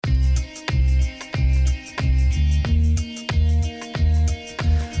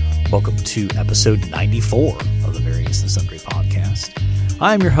Welcome to episode 94 of the Various and Sundry podcast.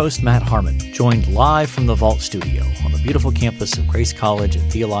 I am your host, Matt Harmon, joined live from the Vault Studio on the beautiful campus of Grace College and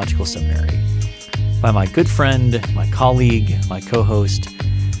Theological Seminary by my good friend, my colleague, my co-host,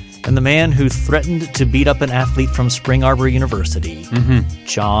 and the man who threatened to beat up an athlete from Spring Arbor University,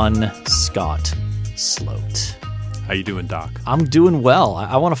 John Scott Sloat. How you doing, Doc? I'm doing well.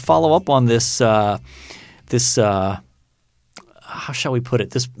 I want to follow up on this how shall we put it?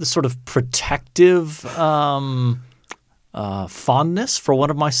 This sort of protective fondness for one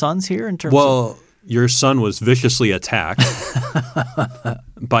of my sons here in terms of your son was viciously attacked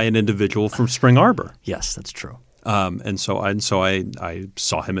by an individual from Spring Arbor. Yes, that's true. And so I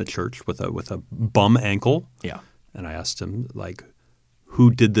saw him at church with a bum ankle. Yeah. And I asked him, like,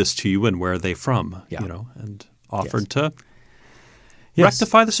 who did this to you and where are they from? Yeah. You know, and offered to Yes.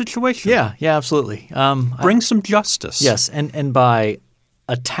 rectify the situation. Yeah, absolutely. Bring some justice. Yes, and by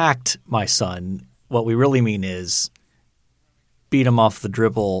attacked my son, what we really mean is beat him off the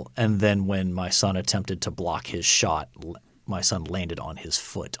dribble, and then when my son attempted to block his shot, my son landed on his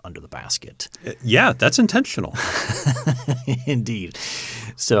foot under the basket. Yeah, that's intentional. Indeed.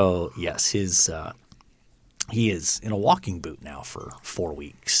 So, yes, he is in a walking boot now for 4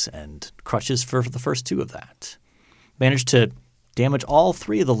 weeks and crutches for the first 2 of that. Managed to damage all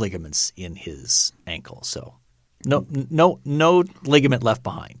 3 of the ligaments in his ankle. So no ligament left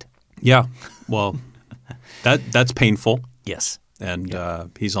behind. Yeah. Well, that's painful. Yes. And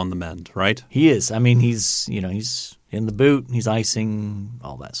he's on the mend, right? He is. I mean, he's in the boot, he's icing,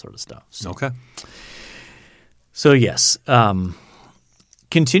 all that sort of stuff. So. Okay. So yes.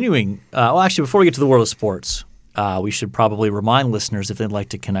 Continuing, actually, before we get to the world of sports, we should probably remind listeners if they'd like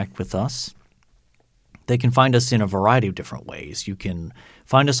to connect with us. They can find us in a variety of different ways. You can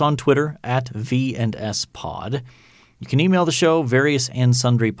find us on Twitter at V&S Pod. You can email the show,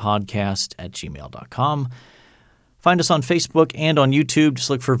 variousandsundrypodcast@gmail.com. Find us on Facebook and on YouTube. Just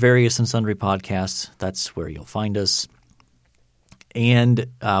look for Various and Sundry Podcasts. That's where you'll find us. And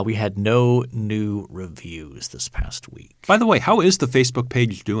we had no new reviews this past week. By the way, how is the Facebook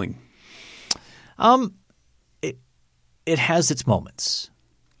page doing? It has its moments.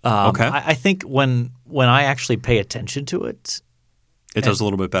 Okay. I think when I actually pay attention to it, it does a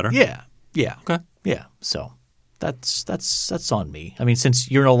little bit better. Yeah. Okay. Yeah. So that's on me. I mean, since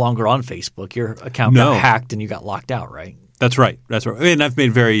you're no longer on Facebook, your account got hacked and you got locked out, right? That's right. That's right. I mean, I've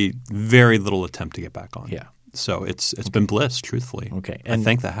made very, very little attempt to get back on. Yeah. So it's been bliss, truthfully. Okay. And I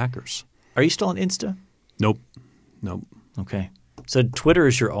thank the hackers. Are you still on Insta? Nope. Okay. So Twitter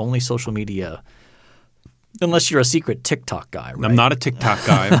is your only social media. Unless you're a secret TikTok guy, right? I'm not a TikTok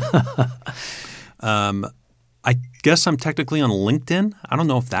guy. I guess I'm technically on LinkedIn. I don't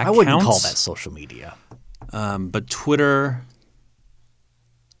know if that counts. I wouldn't call that social media. But Twitter,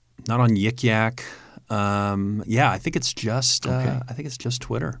 not on Yik Yak. I think it's just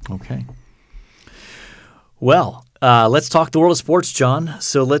Twitter. Okay. Well, let's talk the world of sports, John.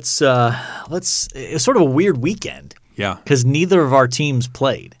 So let's. It's sort of a weird weekend. Yeah. Because neither of our teams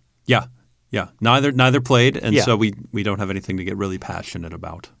played. Yeah. Yeah, neither played, and so we don't have anything to get really passionate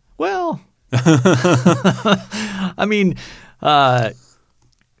about. Well, I mean, let's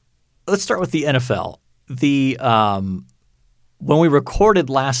start with the NFL. When we recorded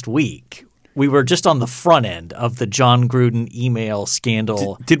last week, we were just on the front end of the John Gruden email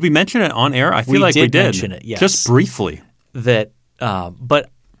scandal. Did we mention it on air? I feel like we did. Mention it, yes. Just briefly. But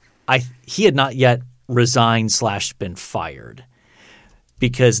he had not yet resigned / been fired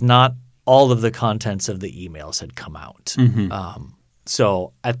because not all of the contents of the emails had come out. Mm-hmm.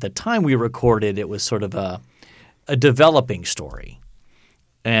 So at the time we recorded, it was sort of a developing story.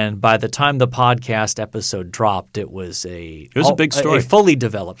 And by the time the podcast episode dropped, it was a big story, a fully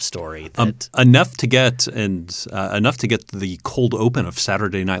developed story. Enough to get the cold open of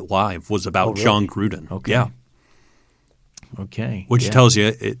Saturday Night Live was about John Gruden. Okay. Yeah. Okay. Which tells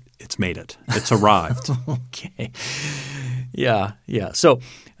you it's made it. It's arrived. Okay. Yeah. So,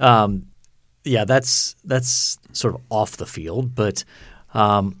 that's sort of off the field, but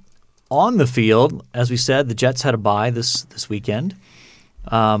on the field, as we said, the Jets had a bye this weekend.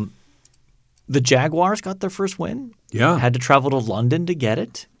 The Jaguars got their first win. Yeah. Had to travel to London to get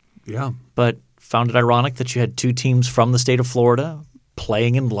it. Yeah. But found it ironic that you had 2 teams from the state of Florida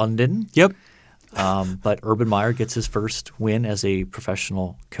playing in London. Yep. But Urban Meyer gets his first win as a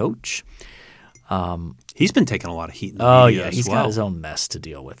professional coach. He's been taking a lot of heat in the media he's as well. got his own mess to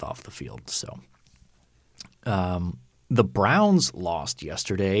deal with off the field. So, the Browns lost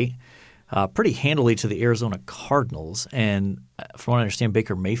yesterday pretty handily to the Arizona Cardinals, and from what I understand,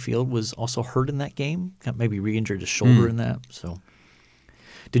 Baker Mayfield was also hurt in that game. Got maybe re-injured his shoulder in that. So,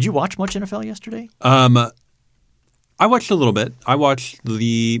 Did you watch much NFL yesterday? I watched a little bit. I watched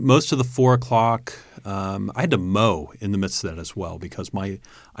most of the 4 o'clock. I had to mow in the midst of that as well because I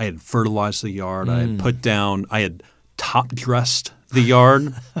had fertilized the yard. I had top dressed the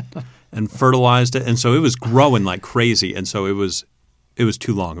yard and fertilized it, and so it was growing like crazy. And so it was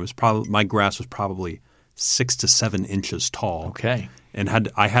too long. It was my grass was probably 6 to 7 inches tall. Okay. And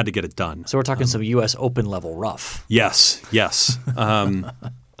I had to get it done. So we're talking some U.S. Open level rough. Yes.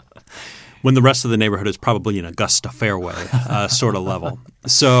 When the rest of the neighborhood is probably an Augusta fairway sort of level.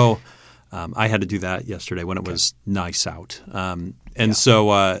 So I had to do that yesterday when it was nice out. So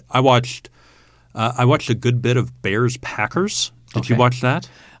I watched a good bit of Bears-Packers. Did you watch that?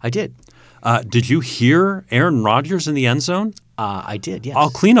 I did. Did you hear Aaron Rodgers in the end zone? I did, yes. I'll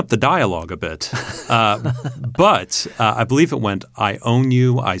clean up the dialogue a bit. But I believe it went, "I own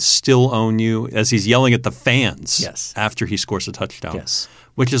you, I still own you," as he's yelling at the fans after he scores a touchdown. Yes.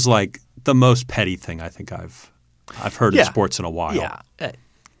 Which is like the most petty thing I think I've heard in sports in a while. Yeah.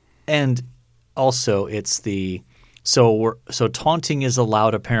 And also it's so taunting is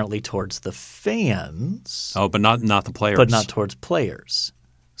allowed apparently towards the fans. Oh, but not the players. But not towards players.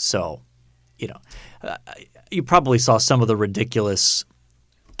 So, you probably saw some of the ridiculous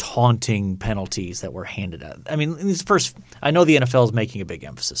taunting penalties that were handed out. I mean, I know the NFL is making a big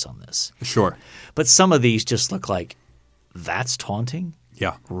emphasis on this. Sure. But some of these just look like, that's taunting?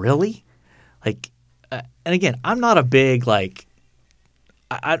 Yeah. Really? Like, and again, I'm not a big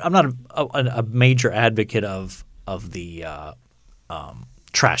I'm not a major advocate of the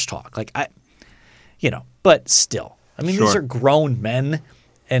trash talk. Like but still, I mean, these are grown men,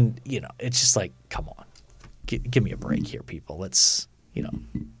 and it's just like, come on, give me a break here, people. Let's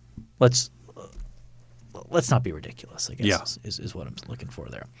not be ridiculous, I guess is what I'm looking for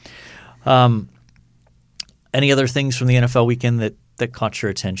there. Any other things from the NFL weekend that caught your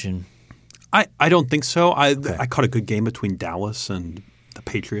attention? I don't think so. I caught a good game between Dallas and the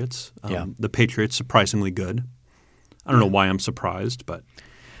Patriots. The Patriots surprisingly good. I don't know why I'm surprised, but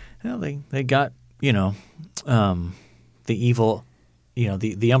they got the evil,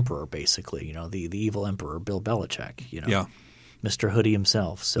 the emperor basically. The evil emperor Bill Belichick. Mr. Hoodie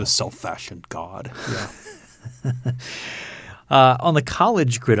himself. So the self-fashioned god. Yeah. On the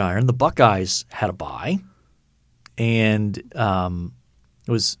college gridiron, the Buckeyes had a bye. And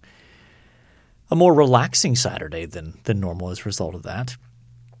it was a more relaxing Saturday than normal as a result of that.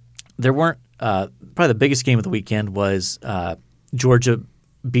 There weren't probably the biggest game of the weekend was Georgia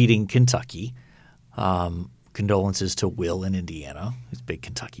beating Kentucky. Condolences to Will in Indiana. He's a big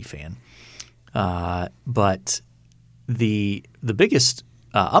Kentucky fan. But the biggest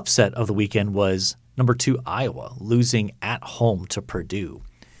upset of the weekend was number 2 Iowa losing at home to Purdue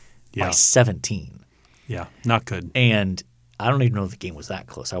by 17. Yeah, not good. And I don't even know if the game was that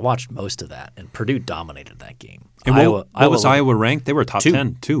close. I watched most of that, and Purdue dominated that game. And what was Iowa ranked? They were top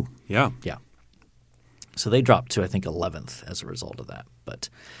 10, too. Yeah. Yeah. So they dropped to, I think, 11th as a result of that. But,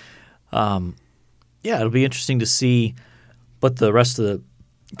 it'll be interesting to see what the rest of the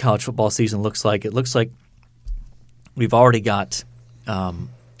college football season looks like. It looks like we've already got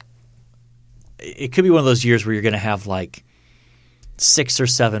it could be one of those years where you're going to have like 6 or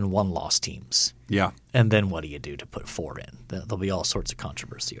 7 one-loss teams. Yeah. And then what do you do to put 4 in? There'll be all sorts of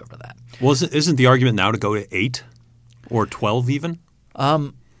controversy over that. Well, isn't the argument now to go to 8 or 12 even?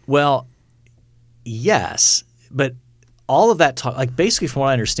 Well, yes, but all of that talk, like basically from what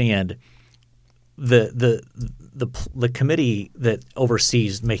I understand, the committee that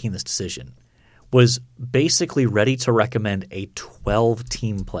oversees making this decision was basically ready to recommend a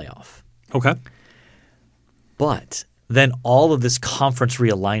 12-team playoff. Okay. But then all of this conference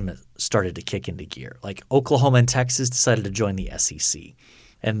realignment started to kick into gear. Like Oklahoma and Texas decided to join the SEC.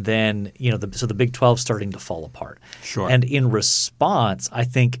 And then, so the Big 12 starting to fall apart. Sure. And in response, I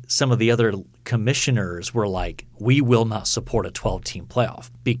think some of the other commissioners were like, we will not support a 12-team playoff,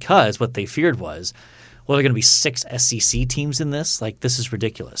 because what they feared was, well, there are going to be 6 SEC teams in this. Like, this is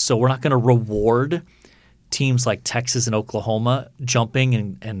ridiculous. So we're not going to reward teams like Texas and Oklahoma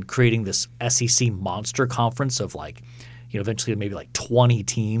jumping and creating this SEC monster conference of like, eventually maybe like 20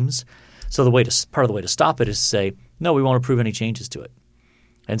 teams. So part of the way to stop it is to say, no, we won't approve any changes to it.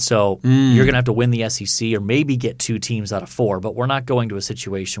 And so you're going to have to win the SEC or maybe get 2 teams out of 4, but we're not going to a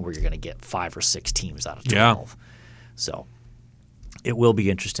situation where you're going to get 5 or 6 teams out of 12. Yeah. So it will be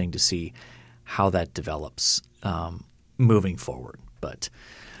interesting to see how that develops moving forward. But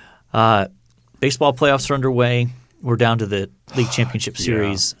baseball playoffs are underway. We're down to the league championship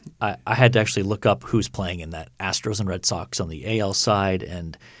series. Yeah. I had to actually look up who's playing in that. Astros and Red Sox on the AL side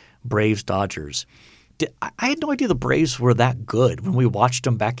and Braves, Dodgers. I had no idea the Braves were that good when we watched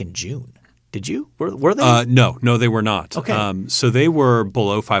them back in June. Did you? Were they? No, they were not. Okay. So they were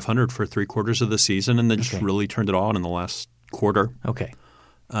below 500 for 3/4 of the season, and then just really turned it on in the last quarter. Okay.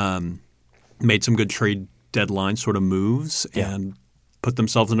 Made some good trade deadline sort of moves and put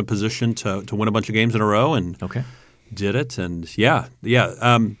themselves in a position to win a bunch of games in a row and did it. And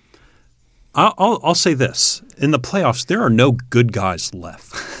I'll say this. In the playoffs, there are no good guys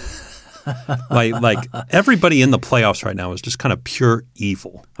left. like everybody in the playoffs right now is just kind of pure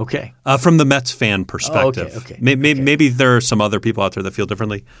evil. Okay. From the Mets fan perspective. Okay. Maybe there are some other people out there that feel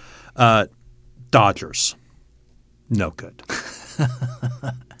differently. Dodgers, no good.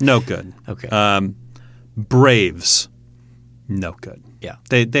 No good. Okay. Braves, no good. Yeah.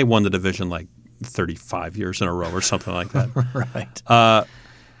 They won the division like 35 years in a row or something like that. Right.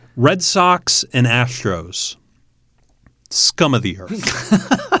 Red Sox and Astros, scum of the earth.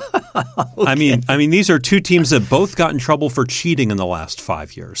 I mean, these are two teams that both got in trouble for cheating in the last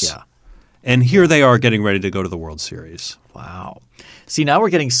 5 years. Yeah. And here they are getting ready to go to the World Series. Wow. See, now we're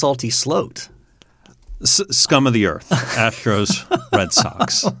getting salty sloat. Scum of the earth. Astros, Red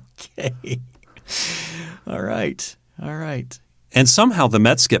Sox. Okay. All right. And somehow the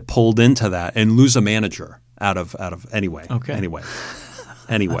Mets get pulled into that and lose a manager out of anyway. Okay. Anyway.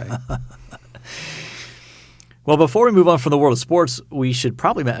 Well, before we move on from the world of sports, we should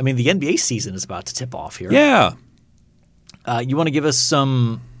probably – the NBA season is about to tip off here. Yeah. You want to give us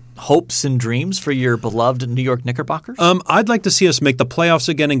some hopes and dreams for your beloved New York Knickerbockers? I'd like to see us make the playoffs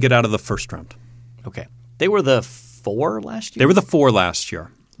again and get out of the first round. Okay. They were the 4 last year? They were the 4 last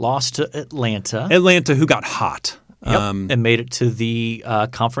year. Lost to Atlanta. Atlanta, who got hot. Yep. And made it to the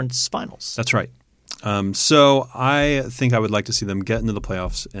conference finals. That's right. So I think I would like to see them get into the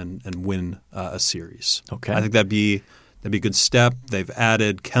playoffs and win a series. Okay. I think that'd be a good step. They've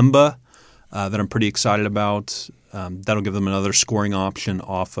added Kemba that I'm pretty excited about. That'll give them another scoring option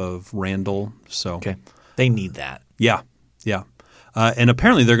off of Randall. So okay. They need that. Yeah. And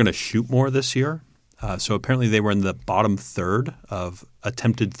apparently they're going to shoot more this year. So apparently they were in the bottom third of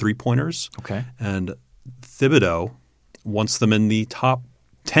attempted three-pointers. Okay. And Thibodeau wants them in the top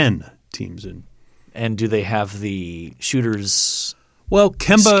 10 teams in. And do they have the shooters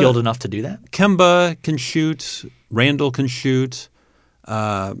Kemba skilled enough to do that? Kemba can shoot. Randall can shoot.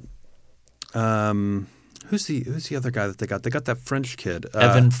 Who's the other guy that they got? They got that French kid.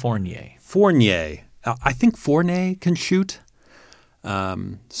 Evan Fournier. I think Fournier can shoot.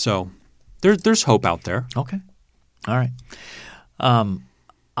 So there's hope out there. Okay. All right.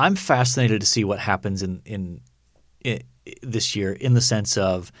 I'm fascinated to see what happens in this year in the sense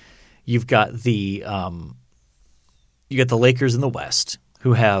of you've got the Lakers in the West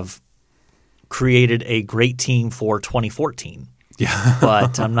who have created a great team for 2014. Yeah.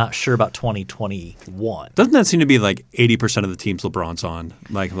 But I'm not sure about 2021. Doesn't that seem to be like 80% of the teams LeBron's on?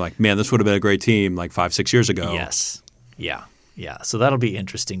 Like, man, this would have been a great team like 5-6 years ago. Yes. Yeah. So that'll be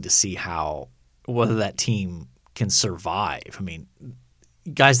interesting to see whether that team can survive. I mean,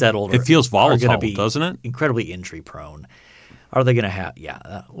 guys that old it feels volatile, be doesn't it? Incredibly injury prone. Are they going to have?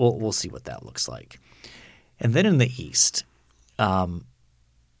 Yeah, we'll see what that looks like. And then in the East, my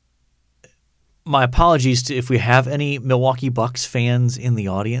apologies if we have any Milwaukee Bucks fans in the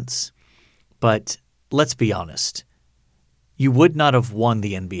audience, but let's be honest. You would not have won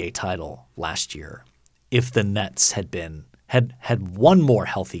the NBA title last year if the Nets had one more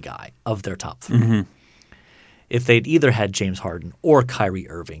healthy guy of their top 3. Mm-hmm. If they'd either had James Harden or Kyrie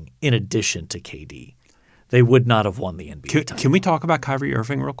Irving in addition to KD, they would not have won the NBA title. Can we talk about Kyrie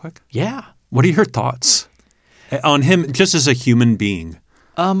Irving real quick? Yeah. What are your thoughts on him just as a human being?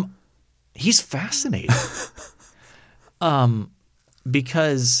 He's fascinating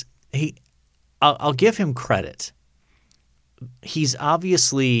because I'll give him credit. He's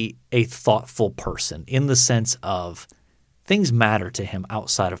obviously a thoughtful person in the sense of things matter to him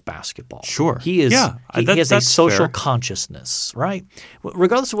outside of basketball. Sure. He is. Yeah, he has a social fair. Consciousness, right?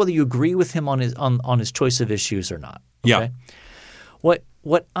 Regardless of whether you agree with him on his choice of issues or not. Okay? Yeah.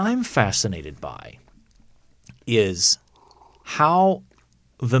 What I'm fascinated by is how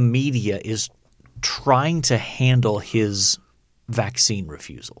the media is trying to handle his vaccine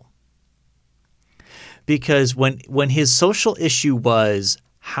refusal. Because when his social issue was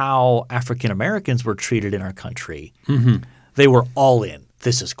how African Americans were treated in our country, mm-hmm. they were all in.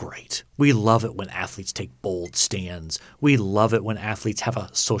 This is great. We love it when athletes take bold stands. We love it when athletes have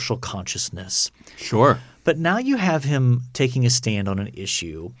a social consciousness. Sure. But now you have him taking a stand on an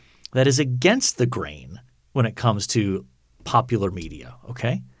issue that is against the grain when it comes to popular media,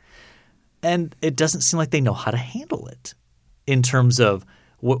 okay? And it doesn't seem like they know how to handle it in terms of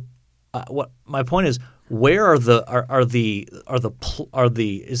what my point is, where is the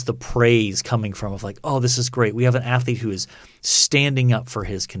praise coming from of like, oh, this is great. We have an athlete who is standing up for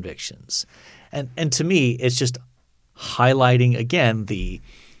his convictions. And to me, it's just highlighting again the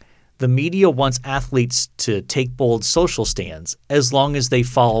media wants athletes to take bold social stands as long as they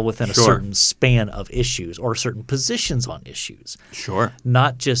fall within a certain span of issues or certain positions on issues. Sure.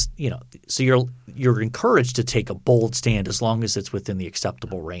 Not just, so you're encouraged to take a bold stand as long as it's within the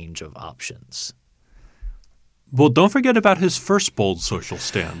acceptable range of options. Well, don't forget about his first bold social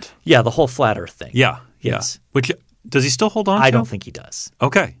stand. Yeah, the whole flat earth thing. Yeah. Yes. Yeah. Which does he still hold on to? I don't think he does.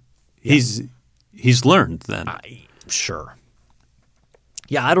 Okay. Yeah. He's learned then. Sure.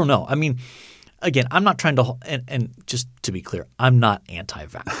 Yeah, I don't know. I mean, again, I'm not trying to – and just to be clear, I'm not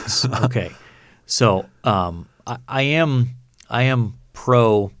anti-vax. Okay. So I am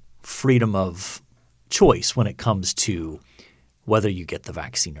pro freedom of choice when it comes to whether you get the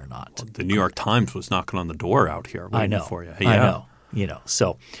vaccine or not. Well, the New York Times was knocking on the door out here waiting for you. I know.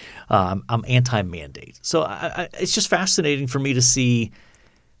 So I'm anti-mandate. So it's just fascinating for me to see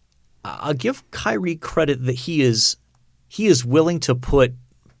I'll give Kyrie credit that he is willing to put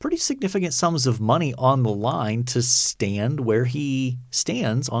pretty significant sums of money on the line to stand where he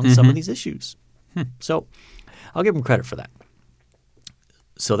stands on some of these issues. So I'll give him credit for that.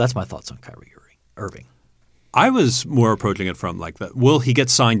 So that's my thoughts on Kyrie Irving. I was more approaching it from like that. Will he get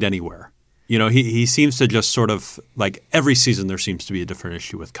signed anywhere? He seems to just sort of like every season there seems to be a different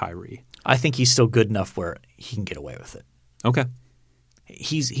issue with Kyrie. I think he's still good enough where he can get away with it. Okay.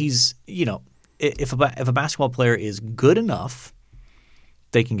 He's if a basketball player is good enough,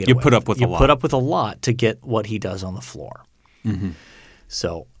 they can get away with it. You put up with a lot to get what he does on the floor. Mm-hmm.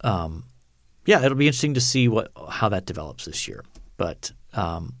 So, it'll be interesting to see how that develops this year. But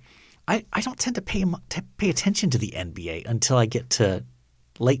I don't tend to pay attention to the NBA until I get to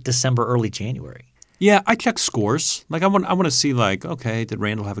late December, early January. Yeah, I check scores. Like I want to see like, okay, did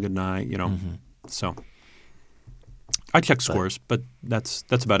Randall have a good night? So I check scores, but that's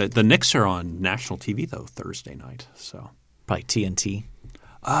about it. The Knicks are on national TV though Thursday night, so probably TNT.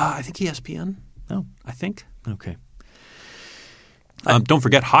 I think ESPN. Oh, I think. Okay. Don't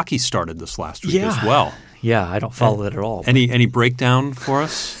forget, hockey started this last week as well. Yeah, I don't follow it at all. Any breakdown for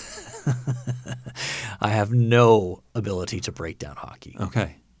us? I have no ability to break down hockey.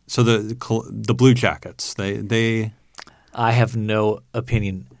 Okay, so the Blue Jackets, they. I have no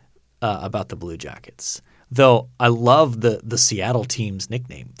opinion about the Blue Jackets, though. I love the Seattle team's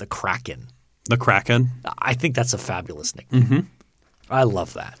nickname, the Kraken. The Kraken. I think that's a fabulous nickname. Mm-hmm. I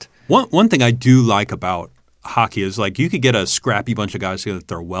love that. One thing I do like about hockey is like you could get a scrappy bunch of guys that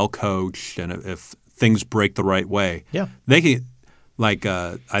they're well coached, and if things break the right way, they can. Like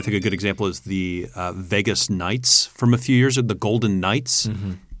I think a good example is the Vegas Knights from a few years ago, the Golden Knights,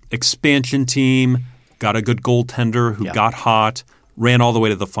 expansion team, got a good goaltender who got hot, ran all the way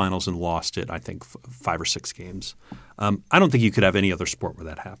to the finals and lost it. I think 5 or 6 games. I don't think you could have any other sport where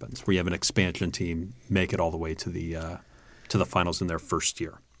that happens, where you have an expansion team make it all the way to the finals in their first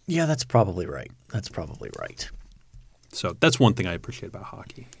year. Yeah, that's probably right. So that's one thing I appreciate about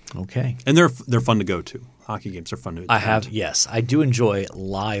hockey. Okay. And they're fun to go to. Hockey games are fun to attend. I do enjoy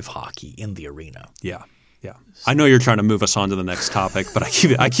live hockey in the arena. Yeah. Yeah. I know you're trying to move us on to the next topic, but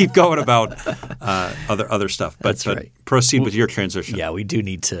I keep going about other stuff. But proceed with your transition. Yeah, we do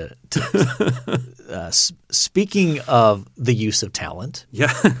need to speaking of the use of talent.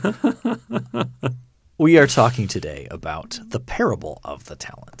 Yeah. We are talking today about the parable of the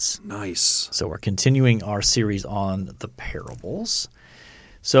talents. Nice. So we're continuing our series on the parables.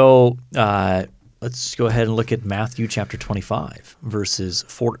 So let's go ahead and look at Matthew chapter 25, verses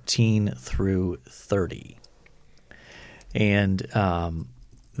 14 through 30. And let's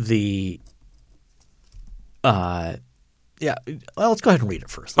go ahead and read it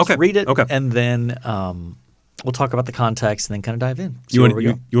first. Let's read it, and then we'll talk about the context and then kind of dive in. You want me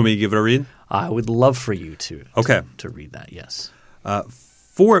to give it a read? I would love for you to read that, yes.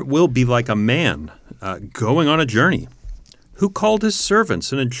 For it will be like a man going on a journey who called his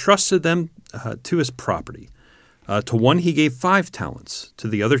servants and entrusted them to his property. To one he gave 5 talents, to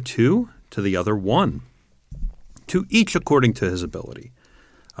the other 2, to the other 1, to each according to his ability.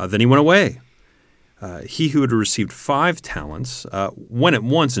 Then he went away. He who had received 5 talents went at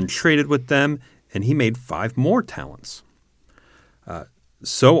once and traded with them, and he made 5 more talents.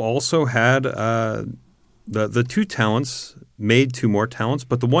 So also had the 2 talents made 2 more talents,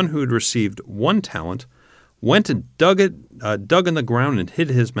 but the one who had received 1 talent went and dug in the ground and hid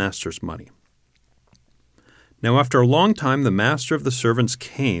his master's money. Now after a long time the master of the servants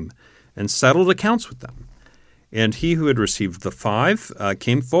came and settled accounts with them. And he who had received the 5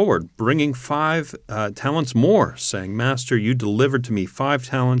 came forward, bringing 5 talents more, saying, Master, you delivered to me 5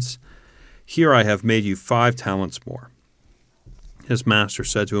 talents. Here I have made you 5 talents more. His master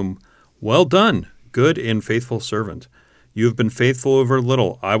said to him, Well done, good and faithful servant. You have been faithful over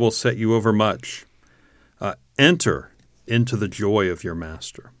little. I will set you over much. Enter into the joy of your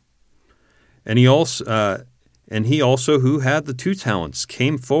master. And he also who had the 2 talents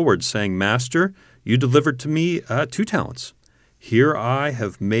came forward, saying, Master, you delivered to me 2 talents. Here I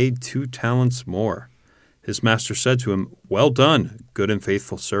have made 2 talents more. His master said to him, Well done, good and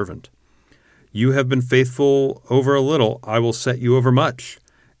faithful servant. You have been faithful over a little. I will set you over much.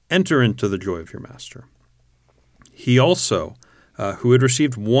 Enter into the joy of your master. He also, who had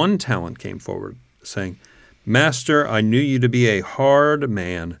received 1 talent, came forward, saying, Master, I knew you to be a hard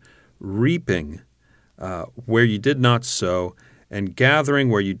man, reaping where you did not sow, and gathering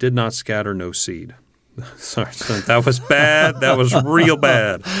where you did not scatter no seed. Sorry, that was bad. That was real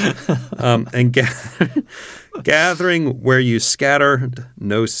bad. And gathering where you scattered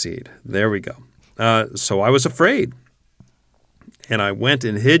no seed. There we go. So I was afraid, and I went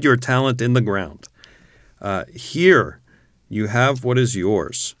and hid your talent in the ground. Here you have what is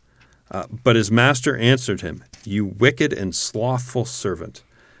yours. But his master answered him, You wicked and slothful servant.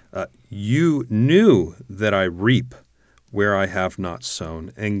 You knew that I reap where I have not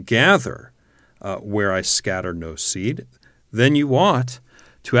sown, and gather where I scatter no seed. Then you ought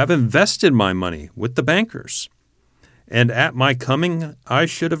to have invested my money with the bankers. And at my coming I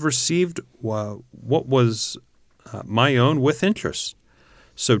should have received what was my own with interest.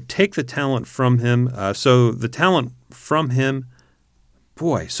 So take the talent from him. So take the talent from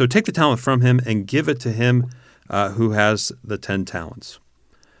him and give it to him who has the 10 talents.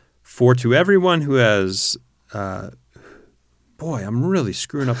 For to everyone who has I'm really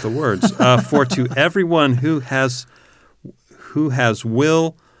screwing up the words. For to everyone who has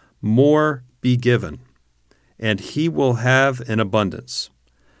will more be given, and he will have an abundance.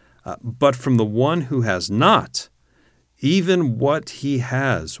 But from the one who has not, even what he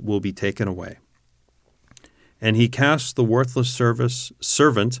has will be taken away. And he cast the worthless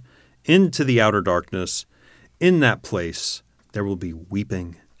servant into the outer darkness. In that place there will be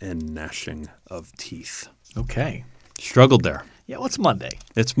weeping and gnashing of teeth. Okay. Struggled there. Yeah, well, it's Monday.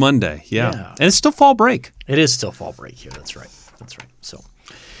 It's Monday, yeah. And it's still fall break. It is still fall break here. That's right. So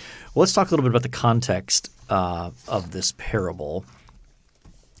let's talk a little bit about the context of this parable.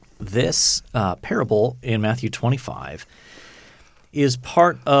 This parable in Matthew 25 is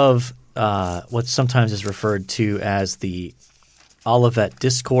part of what sometimes is referred to as the Olivet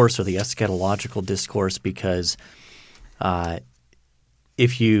Discourse or the eschatological discourse, because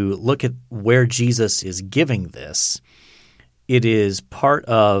if you look at where Jesus is giving this, it is part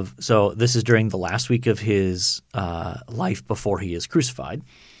of – so this is during the last week of his life before he is crucified.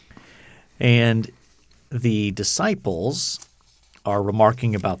 And the disciples are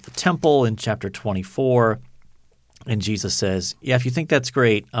remarking about the temple in chapter 24, and Jesus says, yeah, if you think that's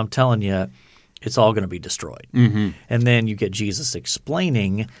great, I'm telling you it's all going to be destroyed. Mm-hmm. And then you get Jesus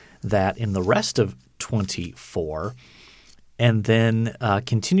explaining that in the rest of 24, and then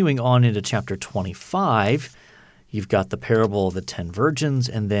continuing on into chapter 25, you've got the parable of the 10 virgins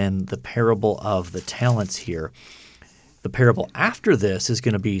and then the parable of the talents here. The parable after this is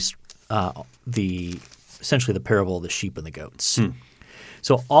going to be essentially the parable of the sheep and the goats.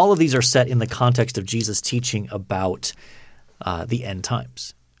 So all of these are set in the context of Jesus teaching about the end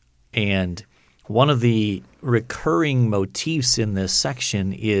times. And one of the recurring motifs in this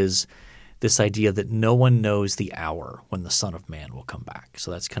section is this idea that no one knows the hour when the Son of Man will come back.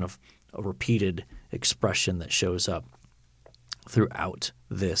 So that's kind of a repeated expression that shows up throughout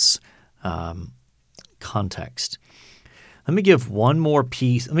this context. Let me give one more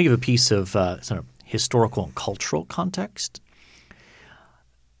piece. Let me give a piece of sort of historical and cultural context.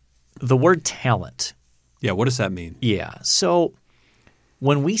 The word talent. Yeah, what does that mean? Yeah. So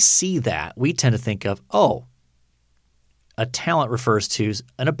when we see that, we tend to think of, a talent refers to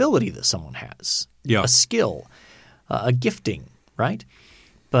an ability that someone has, a skill, a gifting, right?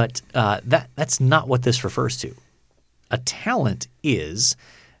 But that's not what this refers to. A talent is,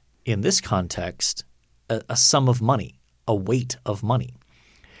 in this context, a sum of money, a weight of money.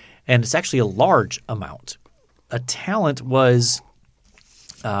 And it's actually a large amount. A talent was,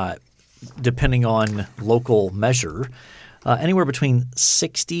 depending on local measure, anywhere between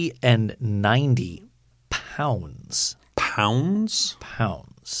 60 and 90 pounds. Pounds?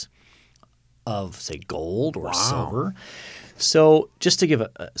 Pounds of, say, gold or silver. So just to give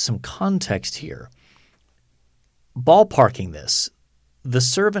some context here, ballparking this, the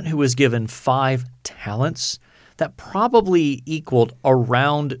servant who was given 5 talents that probably equaled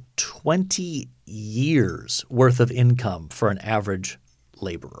around 20 years worth of income for an average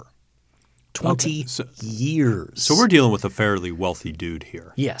laborer. 20 years. So we're dealing with a fairly wealthy dude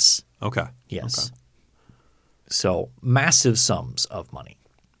here. Yes. Okay. Yes. Okay. So massive sums of money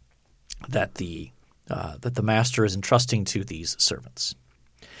that the master is entrusting to these servants.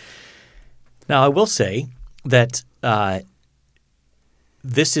 Now, I will say that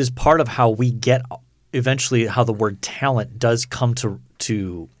this is part of how we get eventually how the word talent does come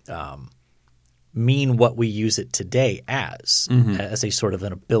to mean what we use it today as a sort of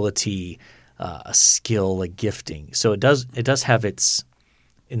an ability, a skill, a gifting. So it does have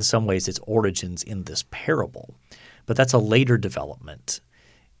in some ways its origins in this parable, but that's a later development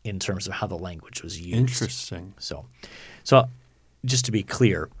in terms of how the language was used. Interesting. So just to be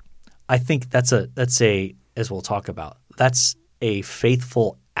clear, I think that's a as we'll talk about, that's a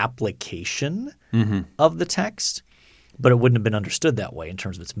faithful application of the text, but it wouldn't have been understood that way in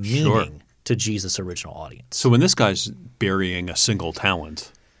terms of its meaning to Jesus' original audience. So when this guy's burying a single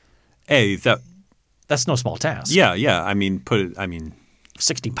talent, that's no small task. Yeah. I mean,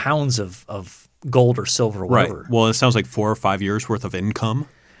 60 pounds of gold or silver or whatever. Right. Well, it sounds like 4 or 5 years worth of income.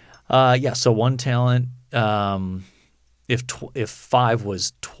 Yeah. So one talent, if 5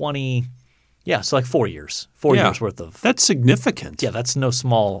 was 20, yeah, so like 4 years. 4 years worth of. That's significant. Yeah, that's no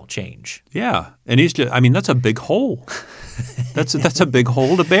small change. Yeah, and he's just. I mean, that's a big hole. That's a big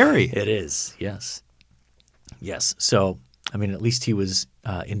hole to bury. It is. Yes. So, I mean, at least he was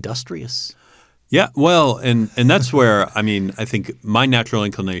industrious. Yeah, well, and that's where, I mean, I think my natural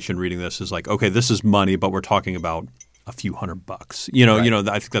inclination reading this is like, okay, this is money, but we're talking about a few $100. Right.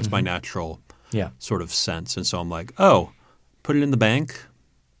 I think that's my natural sort of sense. And so I'm like, oh, put it in the bank,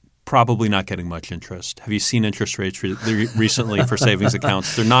 probably not getting much interest. Have you seen interest rates recently for savings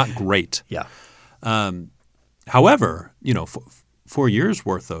accounts? They're not great. Yeah. However, 4 years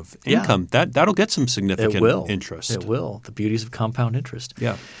worth of income, that'll get some significant interest. It will. The beauties of compound interest.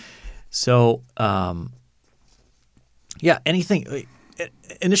 Yeah. So, anything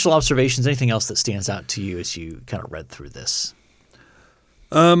initial observations, anything else that stands out to you as you kind of read through this?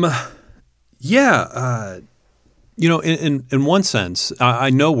 In one sense, I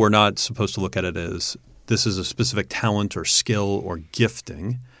know we're not supposed to look at it as this is a specific talent or skill or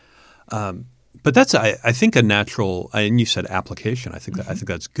gifting. But that's, I think, a natural, and you said application. I think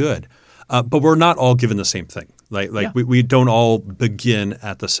that's good. But we're not all given the same thing. We don't all begin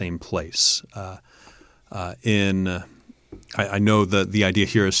at the same place. I know the idea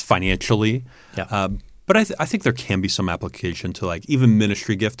here is financially. Yeah. But I think there can be some application to even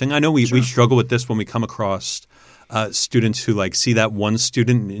ministry gifting. I know we struggle with this when we come across students who see that one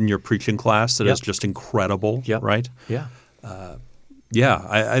student in your preaching class that is just incredible, right? Yeah.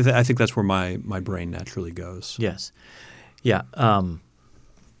 I think that's where my brain naturally goes. Yes. Yeah.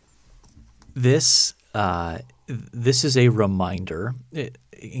 This is a reminder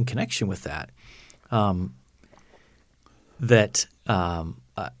in connection with that that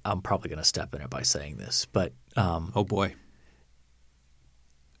I'm probably going to step in it by saying this, but oh boy,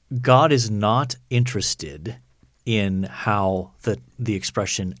 God is not interested in how the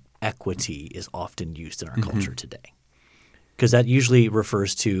expression equity is often used in our culture today, because that usually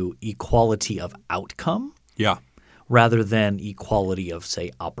refers to equality of outcome, rather than equality of, say,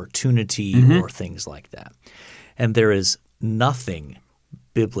 opportunity or things like that. And there is nothing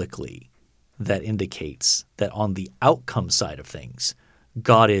biblically that indicates that on the outcome side of things,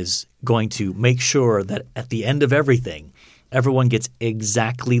 God is going to make sure that at the end of everything, everyone gets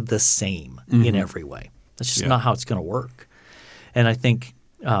exactly the same in every way. That's just not how it's going to work. And I think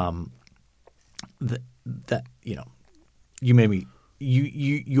that you maybe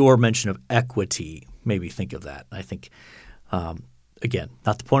your mention of equity made me think of that. I think again,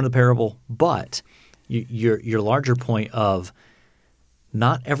 not the point of the parable, but your larger point of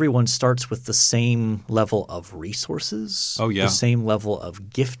not everyone starts with the same level of resources, the same level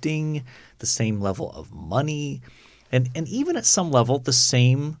of gifting, the same level of money, and even at some level the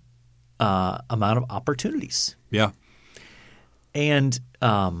same amount of opportunities. Yeah. And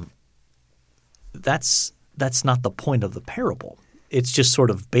that's not the point of the parable. It's just sort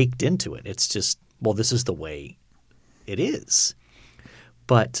of baked into it. It's just, well, this is the way it is.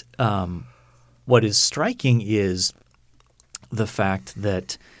 But what is striking is the fact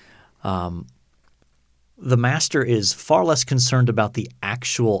that the master is far less concerned about the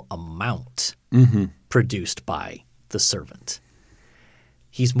actual amount produced by the servant.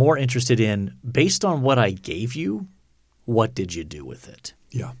 He's more interested in, based on what I gave you, what did you do with it?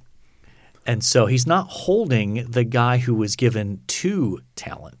 Yeah. And so he's not holding the guy who was given 2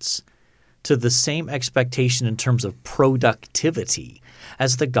 talents to the same expectation in terms of productivity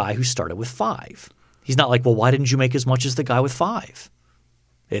as the guy who started with 5. He's not like, well, why didn't you make as much as the guy with 5?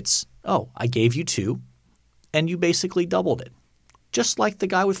 It's, oh, I gave you 2, and you basically doubled it. Just like the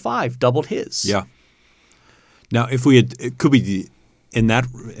guy with 5 doubled his. Yeah. Now, if we had, could we, in that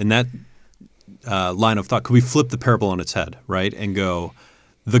line of thought, could we flip the parable on its head, right, and go,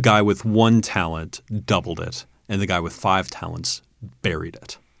 the guy with 1 talent doubled it, and the guy with 5 talents buried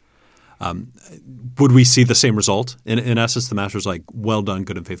it? Would we see the same result? In essence, the master's like, well done,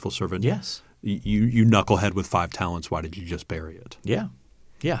 good and faithful servant. Yes. You knucklehead with 5 talents. Why did you just bury it? Yeah.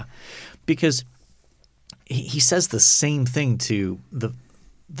 Yeah. Because he says the same thing to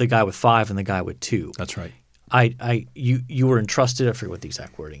the guy with 5 and the guy with 2. That's right. You were entrusted, I forget what the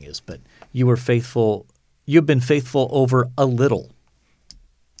exact wording is, but you were faithful. You've been faithful over a little.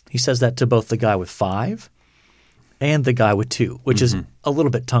 He says that to both the guy with 5 and the guy with 2, which is a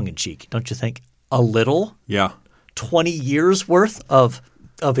little bit tongue-in-cheek, don't you think? A little? Yeah. 20 years worth of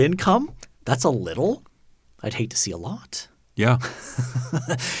income? That's a little? I'd hate to see a lot. Yeah.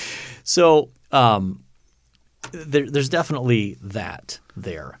 So there's definitely that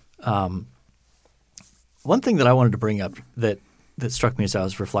there. One thing that I wanted to bring up that struck me as I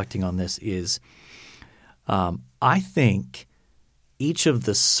was reflecting on this is I think each of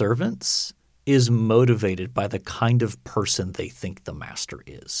the servants is motivated by the kind of person they think the master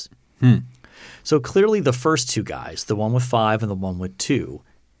is. So clearly the first 2 guys, the one with 5 and the one with 2,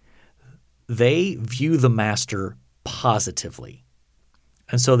 they view the master positively,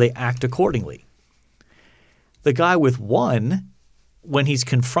 and so they act accordingly. The guy with 1, when he's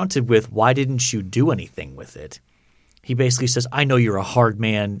confronted with, why didn't you do anything with it, he basically says, I know you're a hard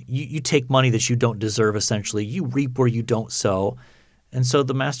man. You take money that you don't deserve, essentially. You reap where you don't sow. And so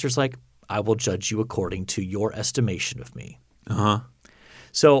the master's like, I will judge you according to your estimation of me.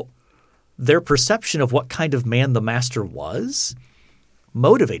 So their perception of what kind of man the master was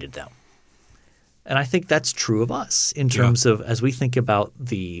motivated them. And I think that's true of us in terms of as we think about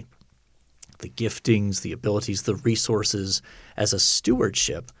the giftings, the abilities, the resources as a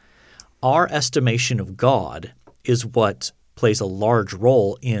stewardship, our estimation of God is what plays a large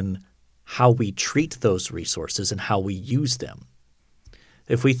role in how we treat those resources and how we use them.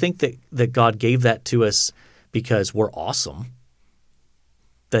 If we think that God gave that to us because we're awesome,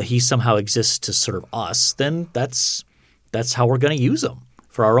 that he somehow exists to serve us, then that's how we're going to use them,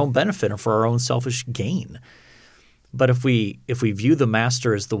 for our own benefit and for our own selfish gain. But if we view the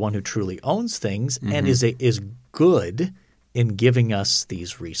master as the one who truly owns things and is good in giving us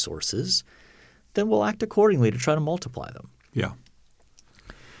these resources, then we'll act accordingly to try to multiply them. Yeah.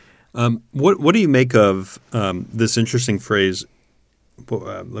 What do you make of this interesting phrase?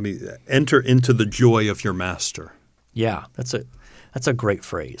 Let me enter into the joy of your master. Yeah, that's a great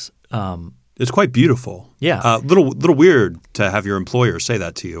phrase. It's quite beautiful. Yeah. Little weird to have your employer say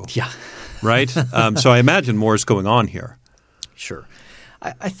that to you. Yeah. Right? So I imagine more is going on here. Sure.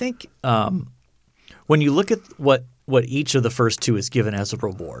 I think when you look at what each of the first 2 is given as a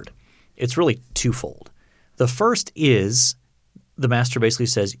reward, it's really twofold. The first is the master basically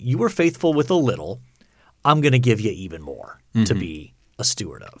says, you were faithful with a little, I'm going to give you even more to be a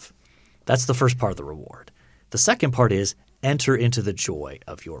steward of. That's the first part of the reward. The second part is enter into the joy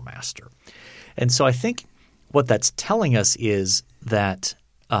of your master. And so I think what that's telling us is that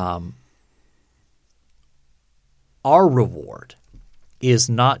our reward is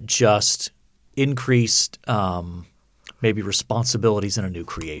not just increased maybe responsibilities in a new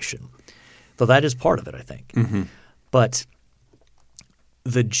creation, though that is part of it, I think. But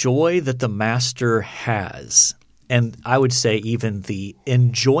the joy that the master has, and I would say even the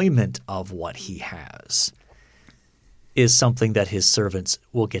enjoyment of what he has, is something that his servants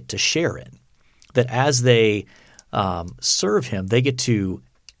will get to share in. That as they serve him, they get to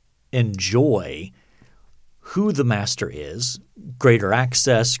enjoy who the master is, greater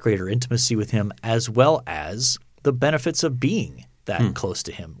access, greater intimacy with him, as well as the benefits of being that close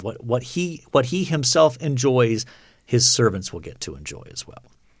to him. What he himself enjoys, his servants will get to enjoy as well.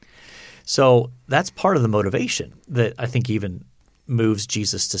 So that's part of the motivation that I think even moves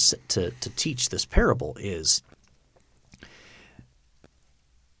Jesus to teach this parable is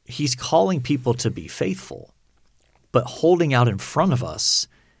he's calling people to be faithful, but holding out in front of us,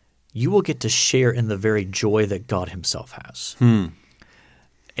 you will get to share in the very joy that God himself has.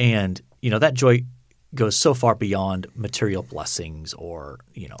 And, that joy goes so far beyond material blessings or,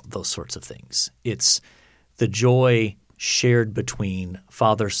 those sorts of things. It's the joy shared between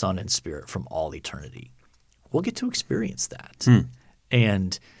Father, Son, and Spirit from all eternity. We'll get to experience that.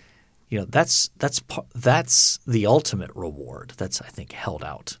 And, that's the ultimate reward that's, I think, held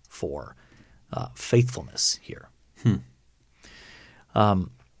out for faithfulness here. And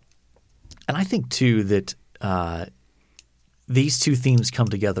I think, too, that these two themes come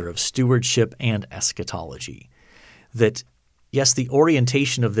together of stewardship and eschatology. That, yes, the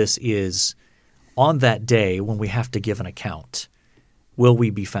orientation of this is on that day when we have to give an account, will we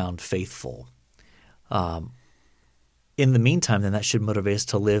be found faithful? In the meantime, then that should motivate us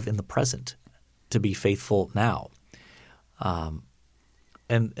to live in the present, to be faithful now. And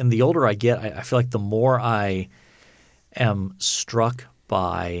the older I get, I feel like the more I am struck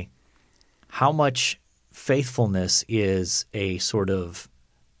by how much faithfulness is a sort of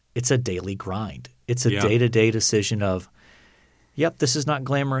 – it's a daily grind. It's a day-to-day decision of, yep, this is not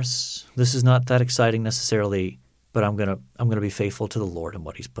glamorous. This is not that exciting necessarily, but I'm gonna be faithful to the Lord and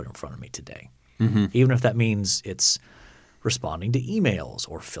what He's put in front of me today. Even if that means it's responding to emails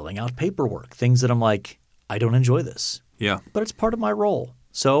or filling out paperwork, things that I'm like, I don't enjoy this. Yeah. But it's part of my role.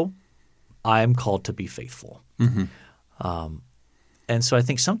 So I'm called to be faithful. And so I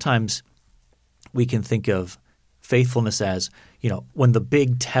think sometimes we can think of faithfulness as, when the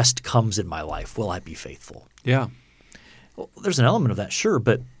big test comes in my life, will I be faithful? Yeah. Well, there's an element of that, sure,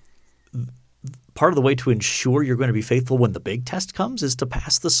 but part of the way to ensure you're going to be faithful when the big test comes is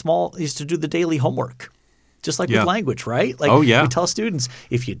to do the daily homework. Just like with language, right? We tell students,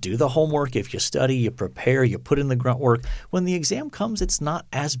 if you do the homework, if you study, you prepare, you put in the grunt work, when the exam comes, it's not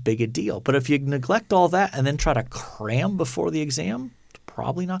as big a deal. But if you neglect all that and then try to cram before the exam, it's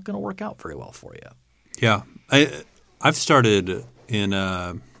probably not going to work out very well for you. Yeah. I've started in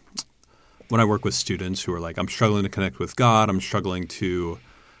when I work with students who are like, I'm struggling to connect with God, I'm struggling to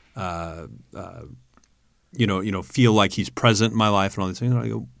feel like He's present in my life and all these things. And I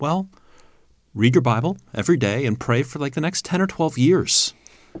go, well, read your Bible every day and pray for like the next 10 or 12 years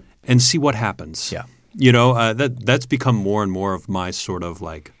and see what happens. Yeah. That's become more and more of my sort of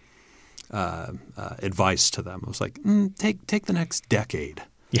like advice to them. I was like, take the next decade.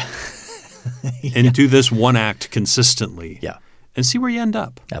 Yeah. And do this one act consistently. Yeah. And see where you end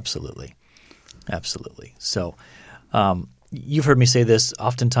up. Absolutely. So you've heard me say this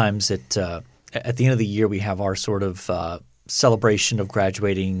oftentimes at the end of the year we have our sort of celebration of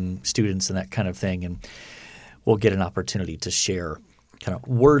graduating students and that kind of thing, and we'll get an opportunity to share kind of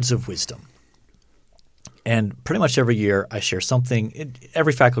words of wisdom. And pretty much every year I share something.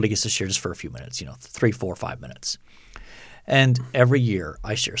 Every faculty gets to share just for a few minutes, 3, 4, 5 minutes. And every year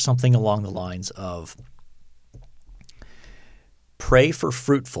I share something along the lines of pray for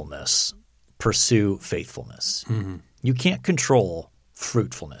fruitfulness, pursue faithfulness. You can't control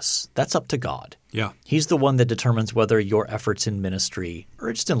fruitfulness. That's up to God. Yeah. He's the one that determines whether your efforts in ministry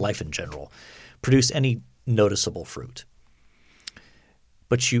or just in life in general produce any noticeable fruit.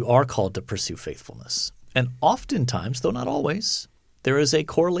 But you are called to pursue faithfulness. And oftentimes, though not always, there is a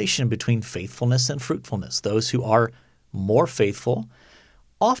correlation between faithfulness and fruitfulness. Those who are more faithful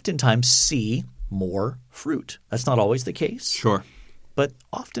oftentimes see more fruit. That's not always the case. Sure. But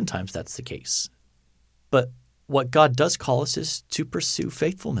oftentimes that's the case. But what God does call us is to pursue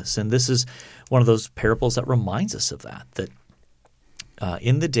faithfulness. And this is one of those parables that reminds us of that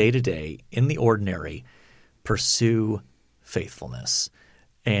in the day-to-day, in the ordinary, pursue faithfulness.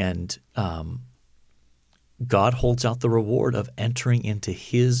 And God holds out the reward of entering into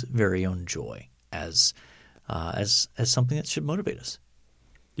His very own joy as something that should motivate us.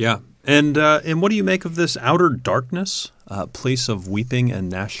 Yeah. And what do you make of this outer darkness, place of weeping and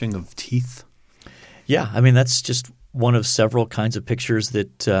gnashing of teeth? Yeah, I mean that's just one of several kinds of pictures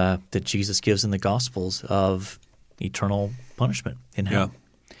that Jesus gives in the Gospels of eternal punishment in hell.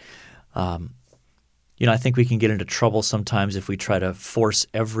 Yeah. I think we can get into trouble sometimes if we try to force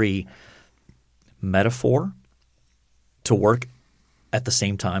every metaphor to work at the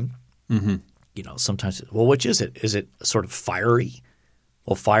same time. Sometimes, which is it? Is it sort of fiery?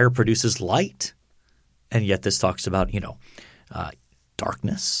 Well, fire produces light, and yet this talks about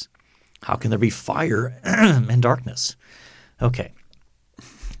darkness. How can there be fire and darkness? Okay.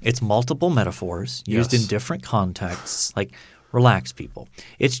 It's multiple metaphors used in different contexts. Like, relax, people.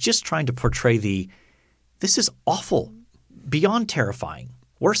 It's just trying to portray this is awful, beyond terrifying,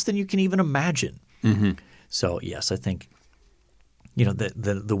 worse than you can even imagine. So, yes, I think,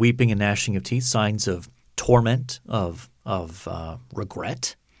 the weeping and gnashing of teeth, signs of torment, of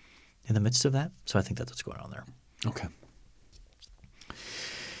regret in the midst of that. So I think that's what's going on there. Okay.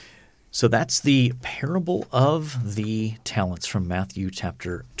 So that's the parable of the talents from Matthew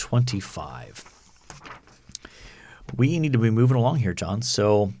chapter 25. We need to be moving along here, John.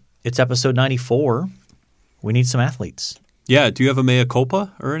 So it's episode 94. We need some athletes. Yeah. Do you have a mea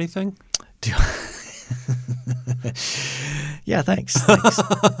culpa or anything? Yeah, thanks.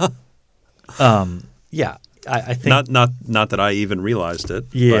 Yeah, I think not that I even realized it.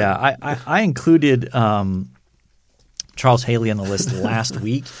 Yeah, I included Charles Haley on the list last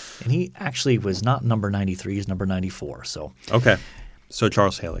week, and he actually was not number 93; he's number 94. So okay, so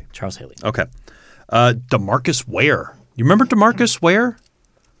Charles Haley. Charles Haley. Okay, DeMarcus Ware. You remember DeMarcus Ware?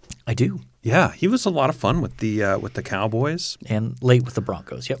 I do. Yeah, he was a lot of fun with the Cowboys And late with the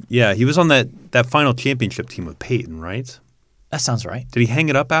Broncos. Yep, Yeah, he was on that final championship team with Peyton, right? that sounds right. Did he hang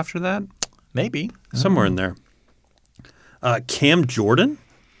it up after that? Maybe Somewhere in there. Cam Jordan.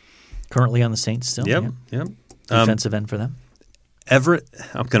 currently on the Saints still. Yep, yeah. yep. Defensive end for them. Everett.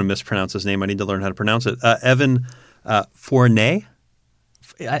 I'm going to mispronounce his name. I need to learn how to pronounce it. Evan Fournier.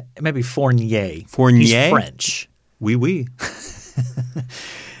 Maybe Fournier. Fournier? He's French. Oui.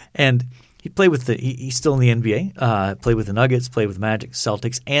 And he played with he's still in the NBA, played with the Nuggets, played with Magic,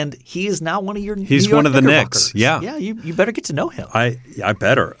 Celtics, and he is now one of your He's New York one of the Knickerbockers. Knicks. Yeah. Yeah, you better get to know him. I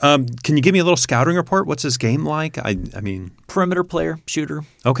better. Can you give me a little scouting report? What's his game like? I mean, Perimeter player, shooter.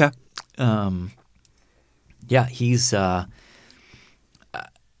 okay. Yeah, he's it'll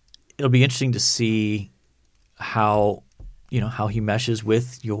be interesting to see how he meshes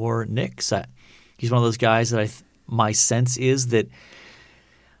with your Knicks. He's one of those guys that my sense is that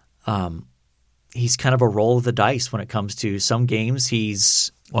he's kind of a roll of the dice when it comes to some games.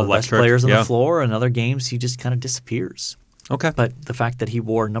 He's one of the best players on the floor, and other games he just kind of disappears. Okay. But the fact that he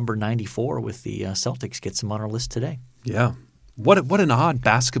wore number 94 with the Celtics gets him on our list today. Yeah. What an odd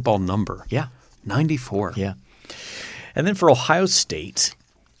basketball number. Yeah. 94. Yeah. And then for Ohio State,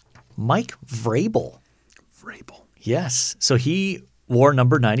 Mike Vrabel. Vrabel. Yes. So he wore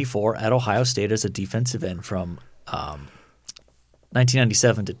number 94 at Ohio State as a defensive end from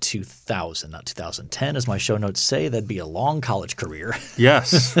 1997 to 2000, not 2010, as my show notes say. That'd be a long college career.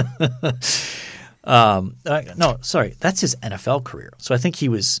 Yes. No, sorry. That's his NFL career. So I think he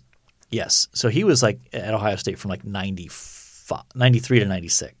was – yes. So he was like at Ohio State from like 93 to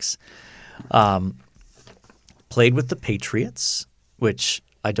 96. Played with the Patriots, which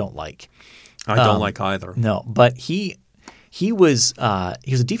I don't like. I don't like either. No, but he was a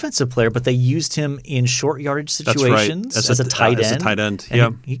defensive player, but they used him in short yardage situations That's right. as a tight end. As a tight end, and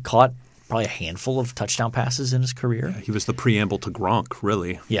yeah. He caught probably a handful of touchdown passes in his career. He was the preamble to Gronk,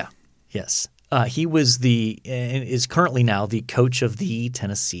 really. Yeah. Yes. He was is currently now the coach of the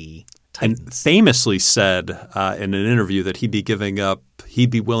Tennessee Titans. And famously said in an interview that he'd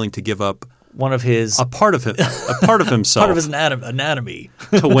be willing to give up one of his a part of himself, part of his anatomy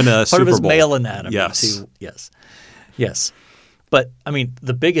to win a part Super of his Bowl. male anatomy. Yes. Yes. But I mean,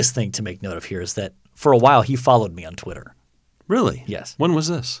 the biggest thing to make note of here is that for a while he followed me on Twitter. Really? Yes. When was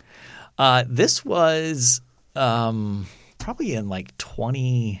this? This was probably in like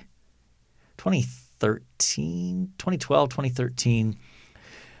 2013, 2012, 2013.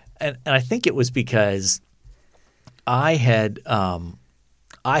 And I think it was because I had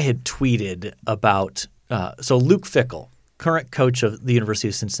tweeted about so Luke Fickell, current coach of the University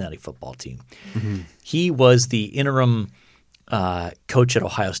of Cincinnati football team. Mm-hmm. He was the interim coach at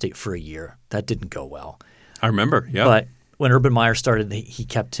Ohio State for a year. That didn't go well. I remember, yeah. But when Urban Meyer started, he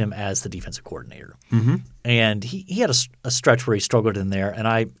kept him as the defensive coordinator. Mm-hmm. And he had a stretch where he struggled in there. And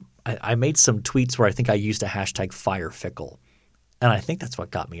I made some tweets where I think I used a hashtag Fire Fickell. And I think that's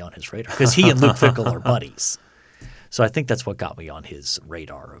what got me on his radar because he and Luke Fickell are buddies. So I think that's what got me on his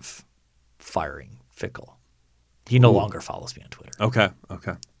radar of firing Fickell. He no longer follows me on Twitter. Okay.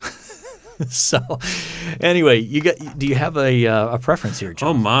 So anyway, do you have a preference here, John?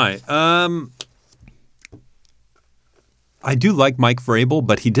 Oh my. I do like Mike Vrabel,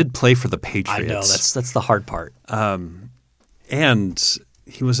 but he did play for the Patriots. I know that's the hard part. And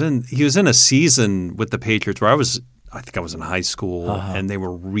he was in a season with the Patriots where I think I was in high school, and they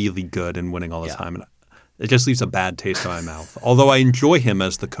were really good and winning all the time. And it just leaves a bad taste in my mouth. Although I enjoy him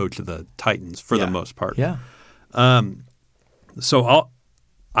as the coach of the Titans for the most part. Yeah. So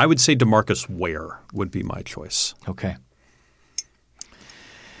I would say DeMarcus Ware would be my choice. Okay.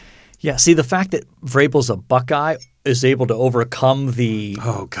 Yeah. See, the fact that Vrabel's a Buckeye is able to overcome the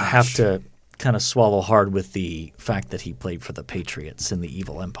have to kind of swallow hard with the fact that he played for the Patriots in the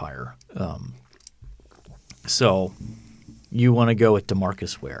evil empire. So you want to go with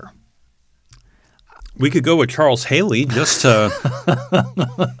DeMarcus Ware? We could go with Charles Haley just to.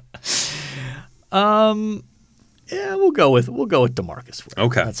 Yeah, we'll go with DeMarcus Ware.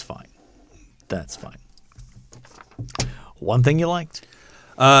 Okay, that's fine. One thing you liked?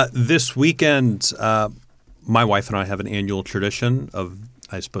 This weekend, my wife and I have an annual tradition of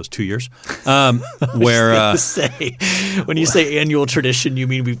I suppose 2 years. Where when you say annual tradition, you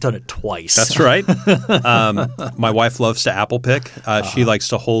mean we've done it twice. That's right. My wife loves to apple pick. She likes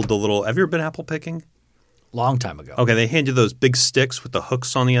to hold the little – have you ever been apple picking? Long time ago. Okay, they hand you those big sticks with the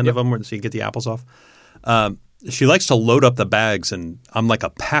hooks on the end of them so you get the apples off. She likes to load up the bags, and I'm like a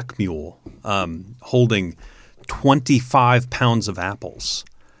pack mule holding 25 pounds of apples.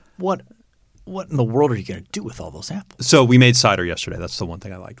 What in the world are you going to do with all those apples? So we made cider yesterday. That's the one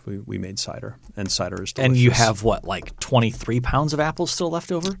thing I liked. We made cider, and cider is delicious. And you have what, like 23 pounds of apples still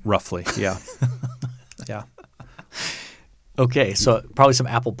left over? Roughly, yeah. Yeah. Okay, so probably some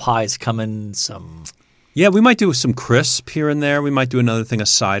apple pies coming, some – yeah, we might do some crisp here and there. We might do another thing of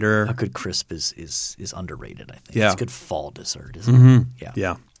cider. A good crisp is underrated, I think. Yeah. It's a good fall dessert, isn't it?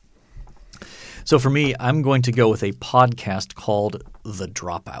 Yeah. So for me, I'm going to go with a podcast called The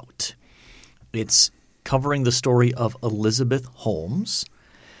Dropout. It's covering the story of Elizabeth Holmes.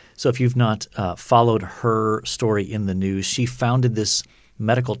 So if you've not followed her story in the news, she founded this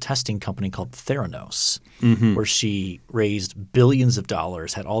medical testing company called Theranos, where she raised billions of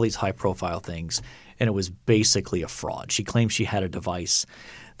dollars, had all these high-profile things, and it was basically a fraud. She claimed she had a device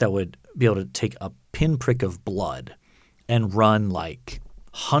that would be able to take a pinprick of blood and run like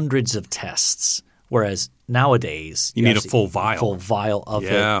hundreds of tests, whereas nowadays you need a full vial. Full vial of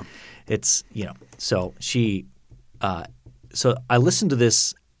it. It's so she so I listened to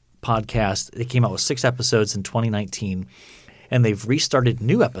this podcast. It came out with 6 episodes in 2019, and they've restarted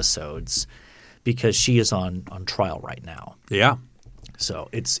new episodes because she is on trial right now. Yeah. So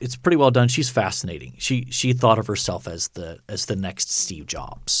it's pretty well done. She's fascinating. She thought of herself as the next Steve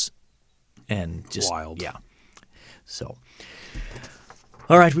Jobs, and just wild. Yeah. So,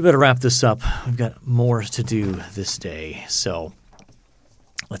 all right, we better wrap this up. We've got more to do this day. So,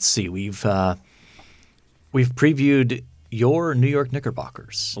 let's see. We've previewed your New York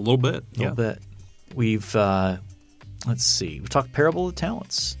Knickerbockers A little bit. A little bit. We've let's see. We talked Parable of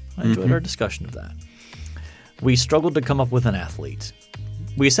Talents. I enjoyed our discussion of that. We struggled to come up with an athlete.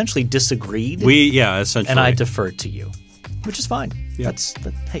 We essentially disagreed. Essentially. And I deferred to you, which is fine. Yeah.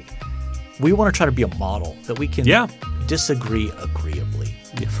 Hey, we want to try to be a model that we can disagree agreeably.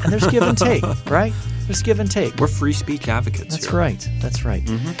 Yeah. And there's give and take, right? There's give and take. We're free speech advocates That's here. right. That's right.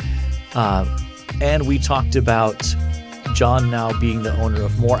 And we talked about John now being the owner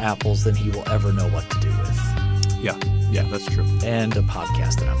of more apples than he will ever know what to do with. Yeah, that's true. And a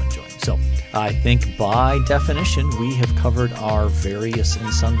podcast that I'm enjoying. So I think by definition, we have covered our various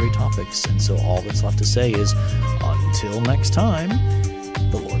and sundry topics. And so all that's left to say is until next time,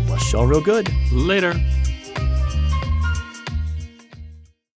 the Lord bless y'all real good. Later.